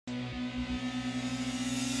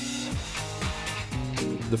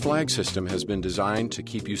The flag system has been designed to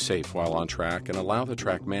keep you safe while on track and allow the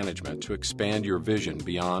track management to expand your vision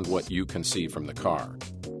beyond what you can see from the car.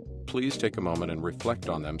 Please take a moment and reflect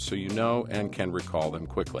on them so you know and can recall them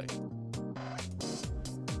quickly.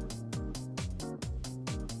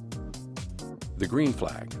 The green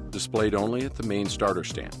flag, displayed only at the main starter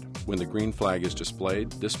stand. When the green flag is displayed,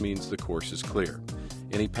 this means the course is clear.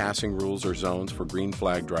 Any passing rules or zones for green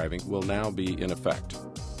flag driving will now be in effect.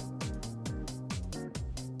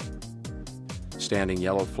 Standing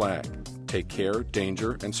yellow flag. Take care,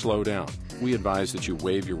 danger, and slow down. We advise that you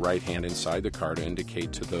wave your right hand inside the car to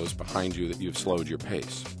indicate to those behind you that you've slowed your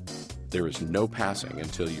pace. There is no passing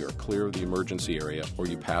until you are clear of the emergency area or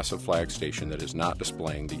you pass a flag station that is not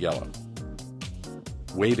displaying the yellow.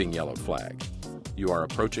 Waving yellow flag. You are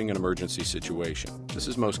approaching an emergency situation. This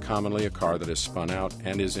is most commonly a car that is spun out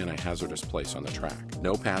and is in a hazardous place on the track.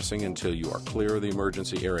 No passing until you are clear of the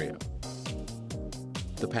emergency area.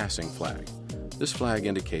 The passing flag. This flag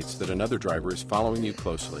indicates that another driver is following you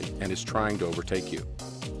closely and is trying to overtake you.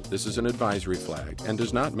 This is an advisory flag and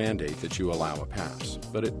does not mandate that you allow a pass,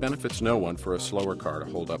 but it benefits no one for a slower car to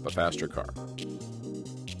hold up a faster car.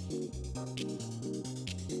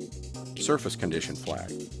 Surface condition flag.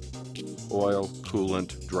 Oil,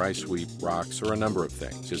 coolant, dry sweep, rocks, or a number of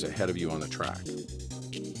things is ahead of you on the track.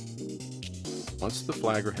 Once the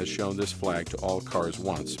flagger has shown this flag to all cars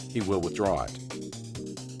once, he will withdraw it.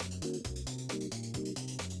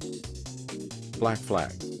 Black flag.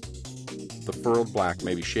 The furled black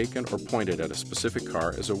may be shaken or pointed at a specific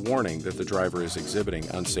car as a warning that the driver is exhibiting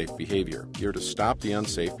unsafe behavior. You're to stop the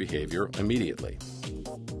unsafe behavior immediately.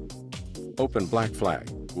 Open black flag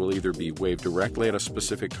will either be waved directly at a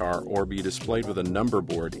specific car or be displayed with a number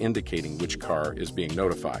board indicating which car is being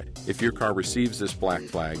notified. If your car receives this black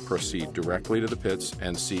flag, proceed directly to the pits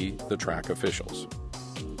and see the track officials.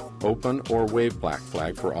 Open or wave black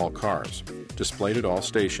flag for all cars. Displayed at all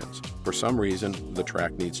stations. For some reason, the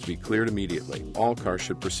track needs to be cleared immediately. All cars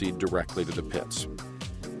should proceed directly to the pits.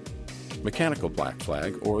 Mechanical black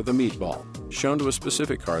flag, or the meatball, shown to a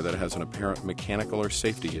specific car that has an apparent mechanical or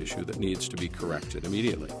safety issue that needs to be corrected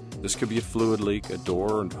immediately. This could be a fluid leak, a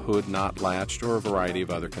door and hood not latched, or a variety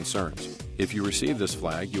of other concerns. If you receive this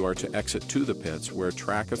flag, you are to exit to the pits where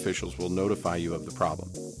track officials will notify you of the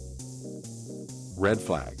problem. Red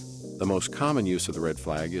flag. The most common use of the red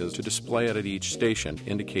flag is to display it at each station,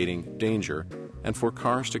 indicating danger, and for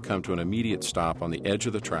cars to come to an immediate stop on the edge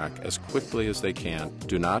of the track as quickly as they can.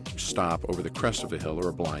 Do not stop over the crest of a hill or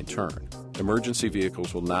a blind turn. Emergency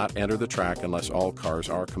vehicles will not enter the track unless all cars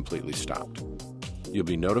are completely stopped. You'll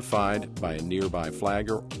be notified by a nearby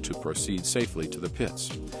flagger to proceed safely to the pits.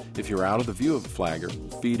 If you're out of the view of the flagger,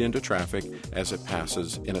 feed into traffic as it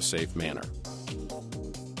passes in a safe manner.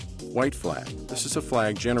 White flag. This is a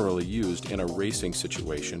flag generally used in a racing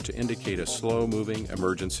situation to indicate a slow-moving,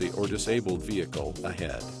 emergency, or disabled vehicle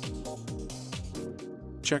ahead.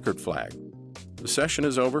 Checkered flag. The session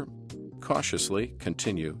is over. Cautiously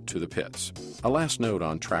continue to the pits. A last note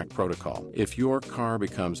on track protocol. If your car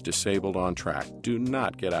becomes disabled on track, do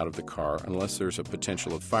not get out of the car unless there's a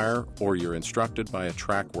potential of fire or you're instructed by a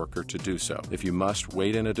track worker to do so. If you must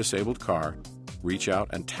wait in a disabled car, reach out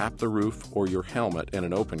and tap the roof or your helmet in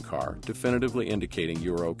an open car, definitively indicating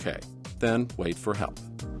you're okay. Then wait for help.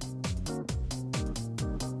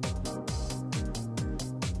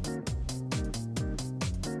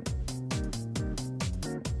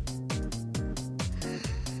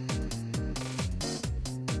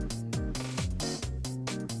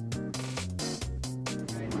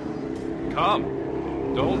 Come.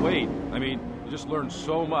 Don't wait. I mean, you just learn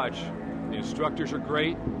so much. The instructors are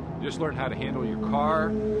great. You just learn how to handle your car.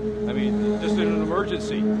 I mean, just in an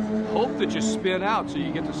emergency. Hope that you spin out so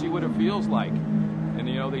you get to see what it feels like. And,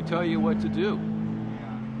 they tell you what to do.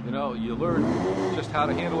 You learn just how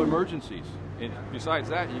to handle emergencies. And besides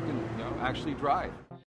that, you can, actually drive.